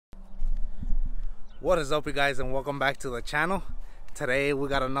What is up, you guys, and welcome back to the channel. Today we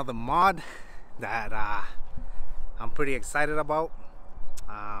got another mod that I'm pretty excited about.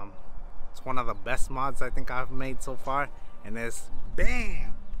 It's one of the best mods I think I've made so far, and it's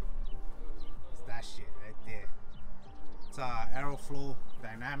BAM! It's that shit right there. It's AeroFlow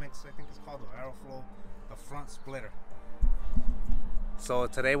Dynamics, I think it's called, the AeroFlow, the front splitter. So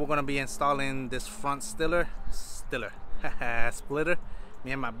today we're gonna be installing this front splitter.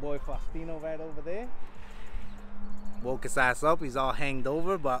 Me and my boy Faustino right over there. Woke his ass up. He's all hanged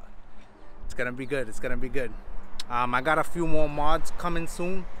over, but it's gonna be good. It's gonna be good. I got a few more mods coming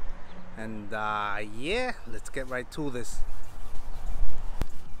soon, and yeah, let's get right to this.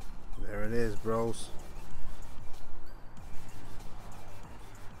 There it is, bros.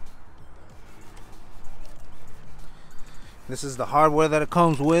 This is the hardware that it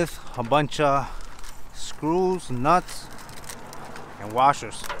comes with. A bunch of screws, nuts, and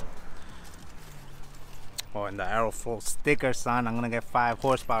washers. Oh, and the AeroFlow sticker, son. I'm gonna get 5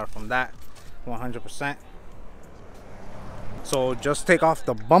 horsepower from that, 100%. So just take off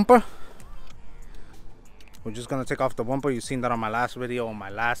the bumper. We're just gonna take off the bumper. You've seen that on my last video, or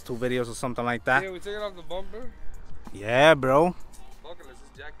my last 2 videos, or something like that. Yeah, we taking off the bumper. Yeah, bro. Okay, let's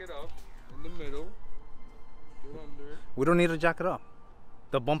just jack it up in the middle. Get under it. We don't need to jack it up.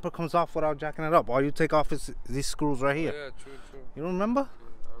 The bumper comes off without jacking it up. All you take off is these screws right here. Oh, yeah, true. You don't remember?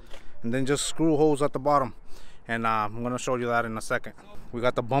 Yeah, and then just screw holes at the bottom, and I'm gonna show you that in a second. We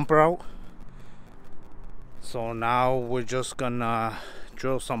got the bumper out, so now we're just gonna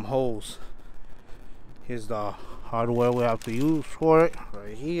drill some holes. Here's the hardware we have to use for it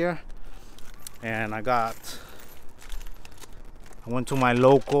right here, and I went to my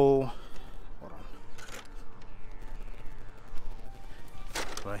local, hold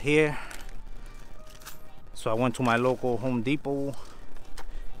on, right here. So I went to my local Home Depot,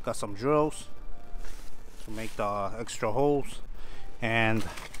 got some drills to make the extra holes, and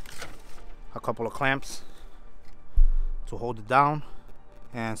a couple of clamps to hold it down,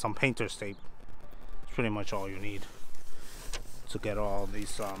 and some painter's tape. It's pretty much all you need to get all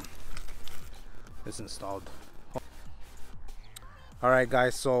these this installed. Alright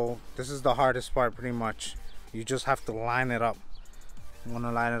guys, so this is the hardest part pretty much. You just have to line it up. I'm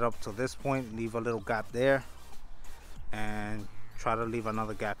gonna line it up to this point, leave a little gap there, and try to leave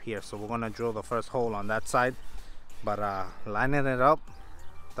another gap here. So we're gonna drill the first hole on that side, but lining it up,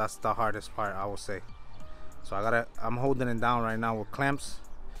 that's the hardest part, I would say. So I'm holding it down right now with clamps.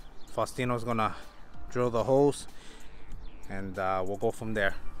 Faustino's gonna drill the holes, and we'll go from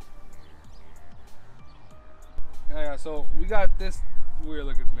there. Yeah, so we got this weird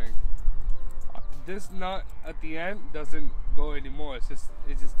looking thing. This nut at the end doesn't go anymore.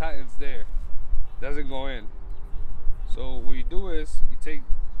 It just tightens there. Doesn't go in. So what you do is you take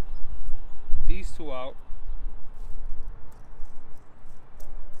these 2 out.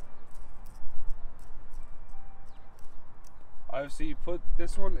 Obviously you put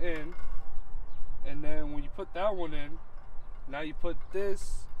this one in, and then when you put that one in, now you put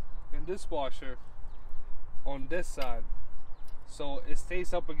this and this washer on this side, so it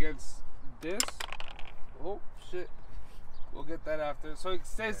stays up against this. Oh shit, we'll get that after. So it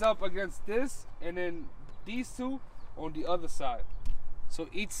stays up against this, and then these 2 on the other side, so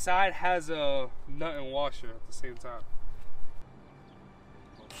each side has a nut and washer at the same time.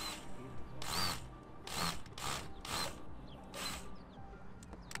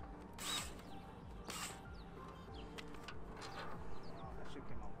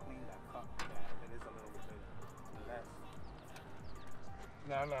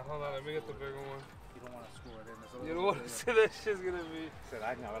 Nah, hold on, let me get the bigger one. You don't want to screw it in. You don't want to see that shit's gonna be.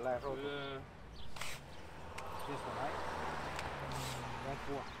 Yeah. This one, right?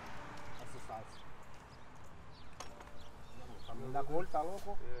 1.4. That's the size. Camina corta,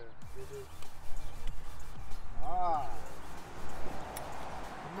 loco. Yeah. Ah.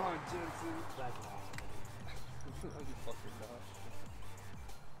 Come on, Jensen. You fucking dog.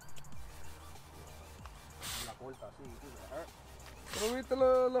 Camina corta, sí, it hurt. ¿Pero viste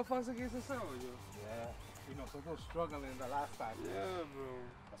lo fácil que hice eso, yo? Yeah. You know, so struggling the last time. Yeah, bro.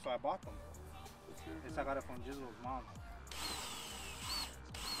 That's why I bought them. This I got it from Jizzle's mom.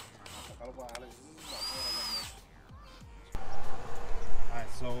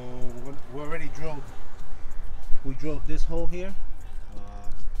 Alright, so we already drilled. We drilled this hole here,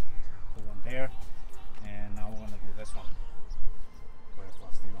 the one there, and now we're gonna do this one.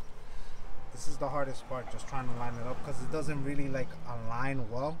 This is the hardest part, just trying to line it up, because it doesn't really like align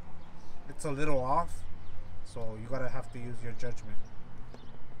well. It's a little off, so you gotta have to use your judgment.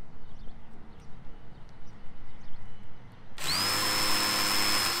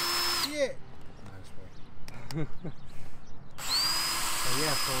 Yeah. Nice, So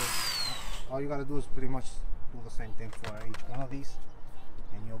yeah, so all you gotta do is pretty much do the same thing for each one of these,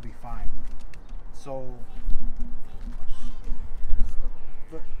 and you'll be fine. So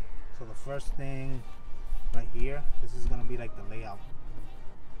the first thing right here, this is gonna be like the layout.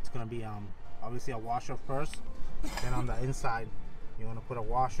 It's gonna be obviously a washer first, then on the inside you're gonna put a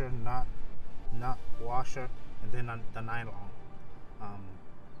washer, nut, washer, and then the nylon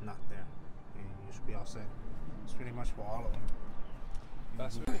nut there, and you should be all set. It's pretty much for all of them.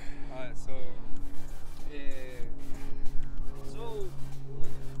 That's right. Alright, so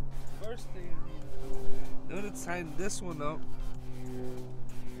first thing, in order to tighten this one up, you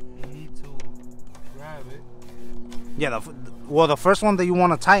need to grab it. Yeah, well, the first one that you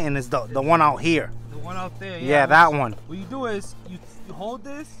want to tighten is the one out here. The one out there, yeah. Yeah, that one. What you do is you hold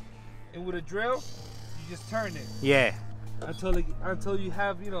this, and with a drill, you just turn it. Yeah. Until you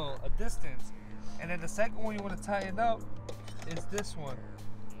have, you know, a distance. And then the second one you want to tighten up is this one.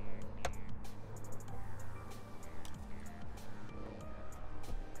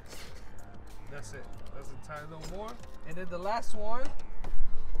 That's it. Doesn't tighten no more. And then the last one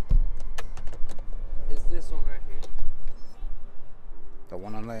is this one right here. The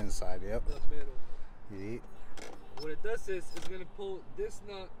one on the inside, yep. The middle. Yep. What it does is it's gonna pull this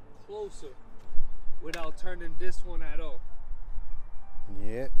nut closer without turning this one at all.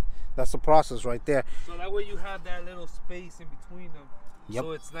 Yeah, that's the process right there. So that way you have that little space in between them. Yep.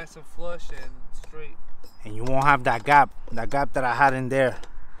 So it's nice and flush and straight. And you won't have that gap that I had in there.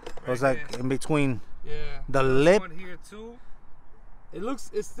 It was like in between. Yeah. The This lip. one here too.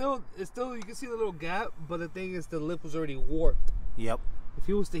 It's still you can see the little gap, but the thing is the lip was already warped. Yep. If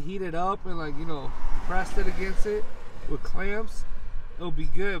you was to heat it up and, like, you know, press it against it with clamps, it'll be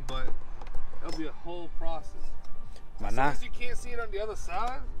good, but it'll be a whole process. As long as you can't see it on the other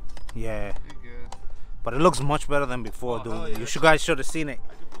side, yeah, you're good. but it looks much better than before, dude. Yeah. You guys should have seen it.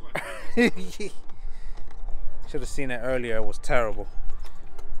 Should have seen it earlier. It was terrible.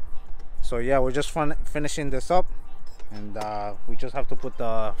 So yeah, we're just finishing this up, and we just have to put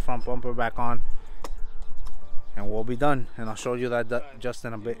the front bumper back on, and we'll be done. And I'll show you that just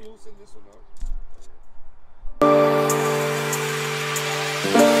in a bit. Loosen this one up.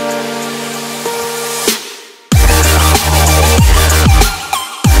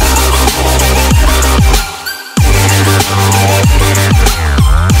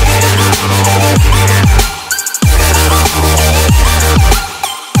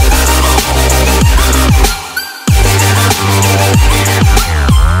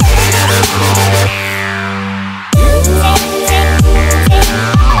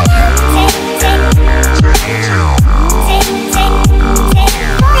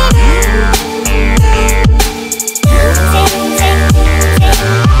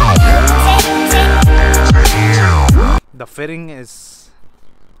 The fitting is,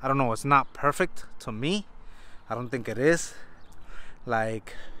 I don't know, it's not perfect to me. I don't think it is.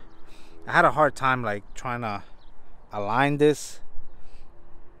 Like, I had a hard time like trying to align this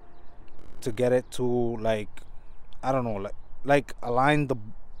to get it to, like, I don't know, like align the,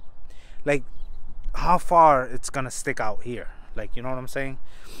 like how far it's gonna stick out here, like, you know what I'm saying?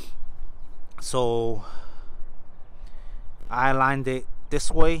 So I aligned it this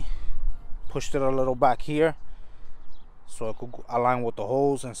way, pushed it a little back here so it could align with the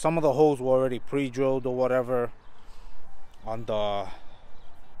holes, and some of the holes were already pre-drilled or whatever on the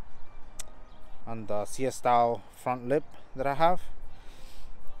CS style front lip that I have,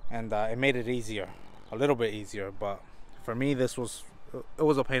 and it made it easier, a little bit easier. But for me, it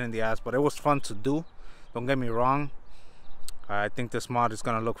was a pain in the ass, but it was fun to do. Don't get me wrong, I think this mod is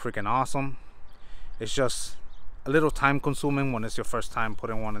gonna look freaking awesome. It's just a little time consuming when it's your first time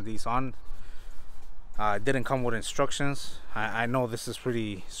putting one of these on. It didn't come with instructions. I know this is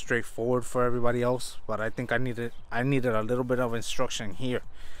pretty straightforward for everybody else, but I think I needed a little bit of instruction here,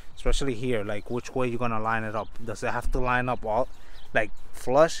 especially here, like which way you're gonna line it up. Does it have to line up all like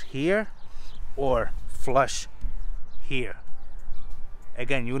flush here or flush here?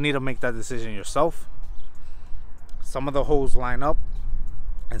 Again, you need to make that decision yourself. Some of the holes line up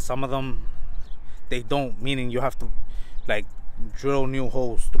and some of them they don't, meaning you have to like drill new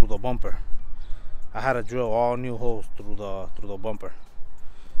holes through the bumper. I had to drill all new holes through the bumper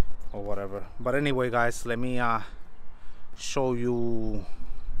or whatever. But anyway, guys, let me show you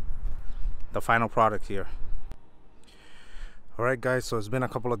the final product here. Alright guys, so it's been a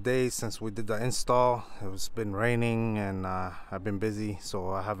couple of days since we did the install. It's been raining and I've been busy,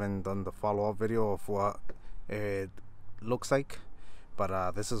 so I haven't done the follow-up video of what it looks like.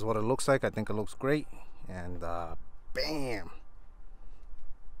 But this is what it looks like. I think it looks great. And bam!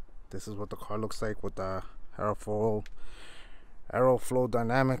 This is what the car looks like with the AeroFlow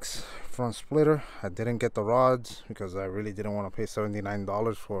Dynamics front splitter. I didn't get the rods because I really didn't want to pay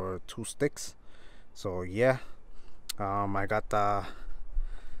 $79 for 2 sticks. So yeah, I got the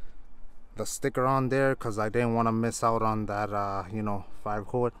sticker on there because I didn't want to miss out on that you know, 5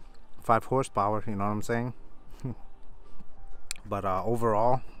 horsepower, you know what I'm saying. But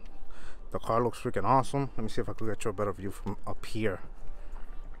overall, the car looks freaking awesome. Let me see if I could get you a better view from up here.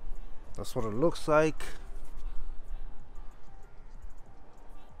 That's what it looks like.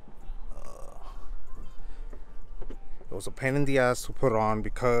 It was a pain in the ass to put on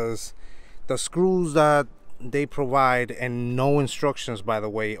because the screws that they provide, and no instructions by the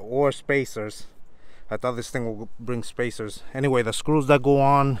way, or spacers. I thought this thing will bring spacers. Anyway, the screws that go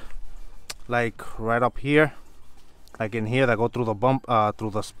on like right up here, like in here, that go through the bump,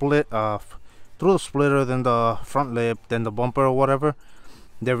 through the splitter, then the front lip, then the bumper or whatever,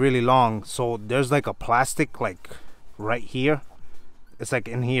 they're really long. So there's like a plastic like right here. It's like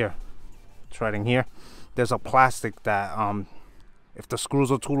in here. It's right in here. There's a plastic that if the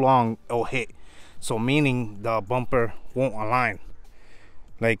screws are too long, it'll hit. So meaning the bumper won't align.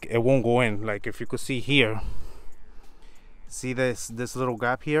 Like it won't go in. Like if you could see here. See this little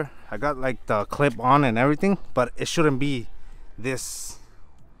gap here? I got like the clip on and everything, but it shouldn't be this,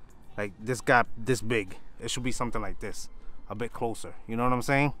 like this gap this big. It should be something like this, a bit closer. You know what I'm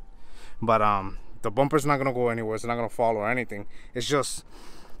saying? But the bumper's not gonna go anywhere. It's not gonna fall or anything. It's just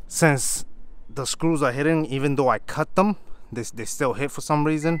since the screws are hidden, even though I cut them, they still hit for some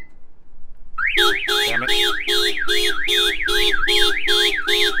reason. Damn it.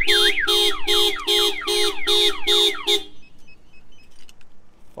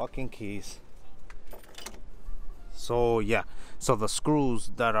 Fucking keys. So yeah, so the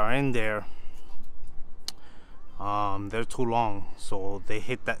screws that are in there, they're too long, so they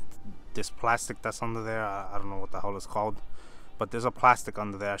hit this plastic that's under there. I don't know what the hell it's called, but there's a plastic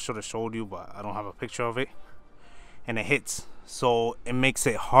under there. I should have showed you, but I don't have a picture of it. And it hits, so it makes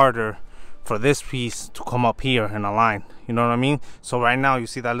it harder for this piece to come up here and align. You know what I mean? So right now you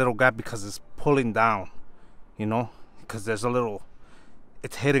see that little gap because it's pulling down, you know, because there's a little,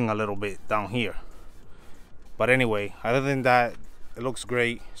 it's hitting a little bit down here. But anyway, other than that, it looks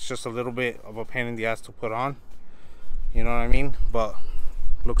great. It's just a little bit of a pain in the ass to put on, you know what I mean? But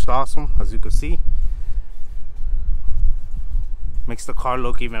looks awesome, as you can see. Makes the car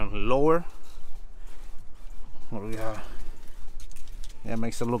look even lower. What do we have? Yeah, it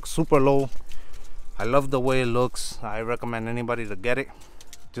makes it look super low. I love the way it looks. I recommend anybody to get it.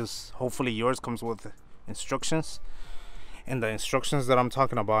 Just hopefully yours comes with instructions. And the instructions that I'm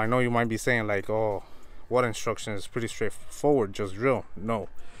talking about, I know you might be saying like, oh, what instructions? It's pretty straightforward, just drill. No.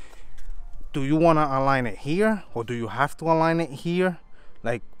 Do you want to align it here, or do you have to align it here,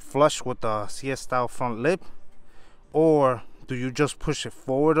 like flush with the CS style front lip? Or do you just push it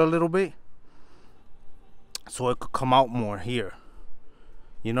forward a little bit so it could come out more here?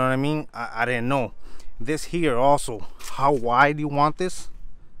 You know what I mean? I didn't know. This here also, how wide you want this?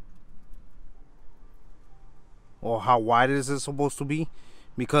 Or how wide is it supposed to be?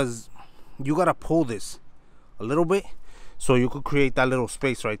 Because you gotta pull this a little bit so you could create that little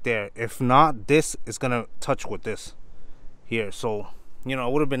space right there. If not, this is gonna touch with this here. So, you know,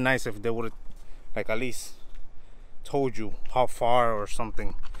 it would have been nice if they would have like at least told you how far or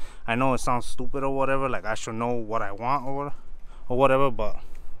something. I know it sounds stupid or whatever, like I should know what I want or whatever, but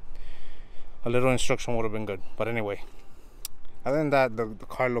a little instruction would have been good. But anyway, other than that, the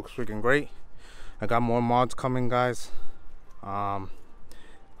car looks freaking great. I got more mods coming, guys. I'm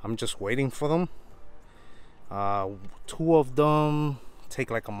just waiting for them. 2 of them take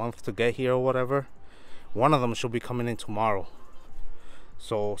like a month to get here or whatever. One of them should be coming in tomorrow,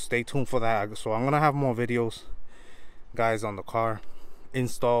 so stay tuned for that. So I'm gonna have more videos, guys, on the car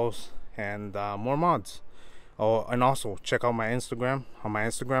installs and more mods. Oh, and also check out my Instagram. On my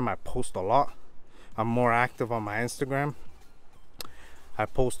Instagram, I post a lot. I'm more active on my Instagram. I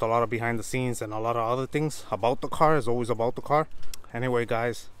post a lot of behind the scenes and a lot of other things about the car. It's always about the car. Anyway,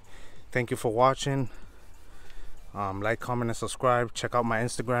 guys, thank you for watching. Like, comment, and subscribe. Check out my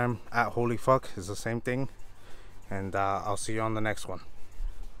Instagram at HoeLeeFuQQ. It's the same thing. And I'll see you on the next one.